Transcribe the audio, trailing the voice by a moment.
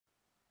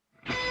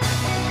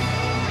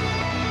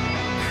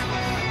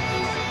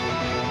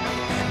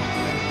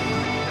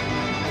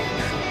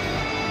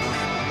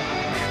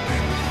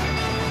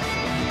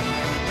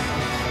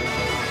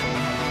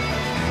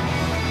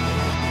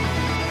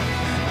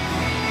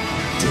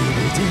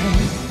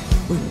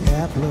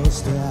have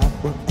lost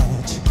our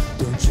edge.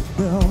 Don't you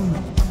know?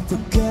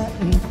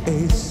 Forgotten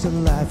is a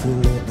life we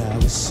live now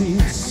it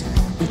seems.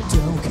 We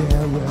don't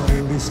care where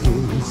the risk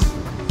is.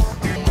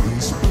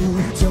 These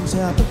times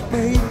have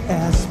made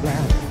us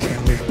blind. Can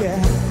we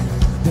bear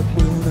that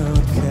will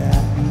not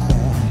come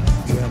back?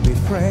 Can we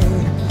pray?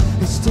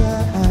 It's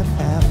time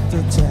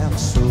after time,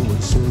 so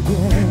once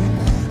again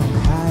I'm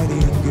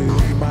hiding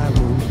in my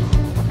room.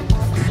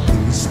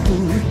 These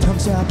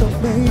times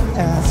have made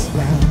us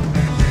blind.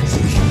 So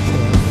you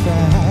can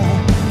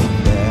fight, you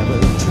never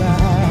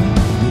try.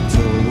 You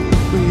told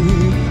me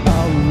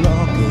how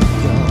long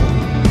ago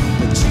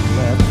that you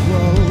left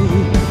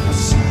road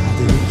outside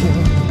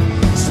again.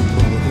 So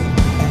more than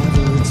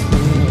ever it's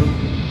real.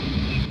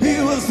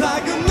 It was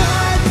like a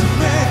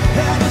nightmare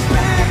and it's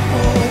back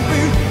for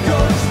me.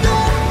 'Cause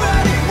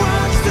nobody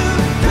wants to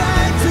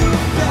die too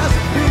fast.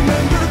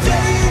 Remember the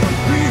day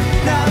we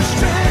now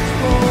stretch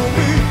for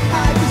me.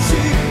 I could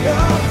see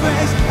your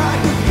face, I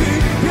could hear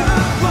your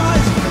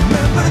voice.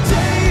 Remember the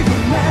day we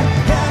met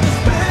and it's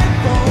back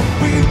for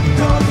me.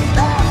 'Cause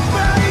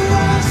nobody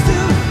wants to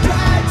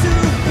die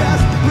too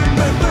fast.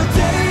 Remember the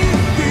day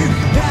we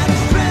and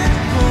it's stretch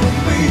for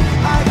me.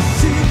 I could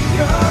see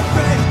your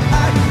face,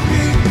 I could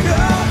hear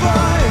your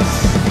voice.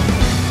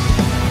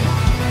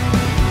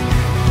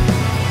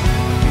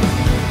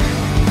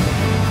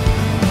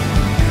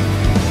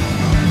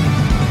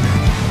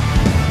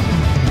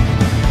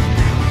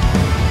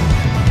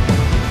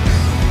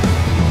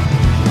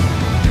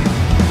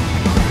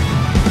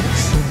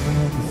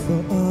 Song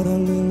for all the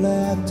little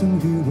acting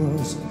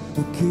heroes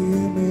who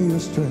give me your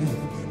strength.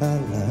 I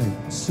like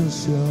so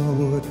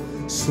sure.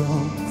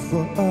 Song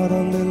for all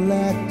the little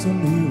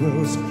acting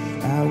heroes.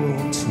 I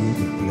want to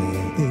be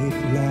played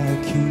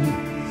like you.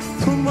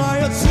 For my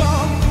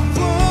song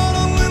for all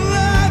the little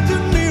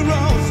acting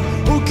heroes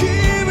who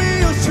give me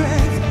your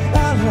strength.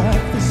 I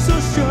like so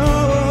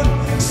sure.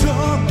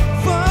 Song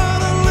for all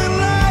the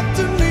little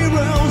acting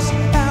heroes.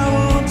 I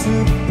want to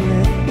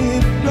play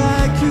it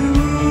like you.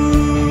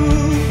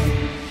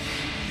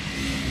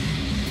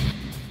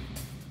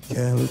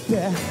 Can we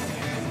bear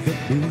that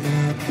we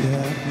not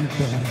come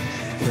back?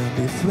 Can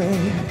be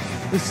afraid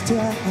it's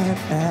time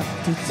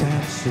after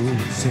time, so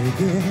say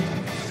again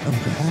I'm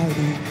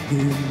hiding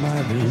in my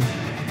room.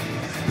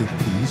 The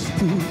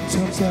peaceful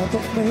times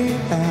have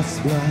made us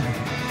blind.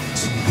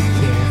 So you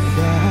can't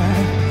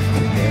find,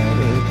 you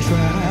never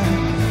try.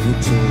 You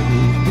told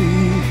me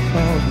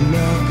all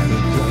long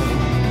ago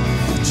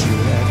that you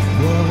left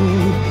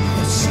road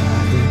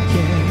outside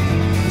again.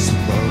 So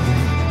more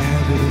than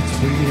ever it's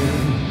real.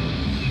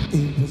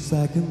 It was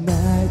like a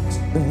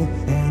nightmare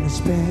and it's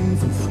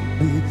painful for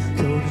me.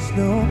 'Cause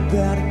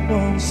nobody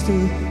wants to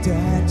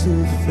die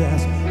too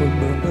fast.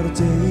 Remember the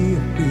day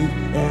you beat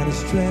and it's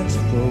strange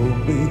for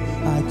me.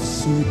 I could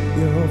see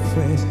your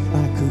face,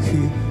 I could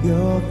hear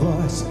your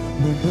voice.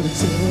 Remember the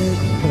day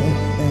you met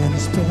and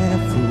it's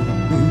painful for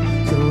me.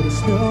 'Cause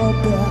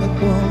nobody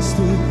wants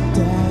to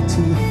die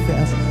too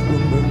fast.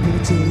 Remember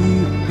the day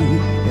you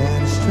beat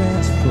and it's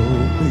strange for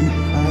me.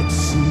 I could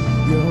see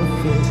your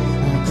face,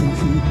 I could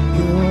hear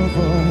your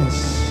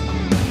voice.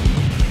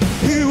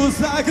 It was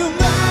like a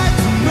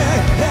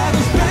nightmare and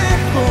it's bad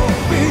for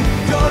me.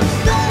 'Cause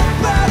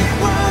nobody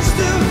wants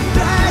to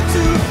die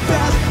too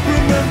fast.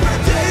 Remember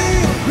the day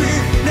we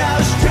now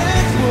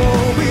strength for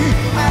me.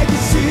 I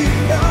could see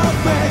your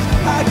face,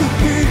 I could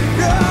hear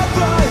your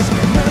voice.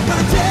 Remember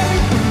the day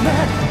we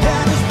met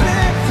and it's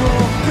bad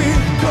for me.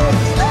 'Cause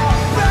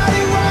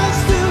nobody wants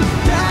to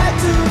die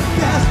too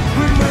fast.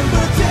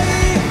 Remember the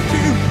day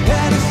we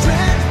and it's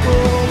strength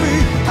for me.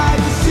 I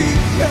could see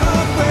your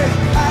face,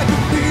 I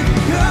could hear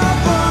your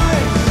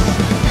voice.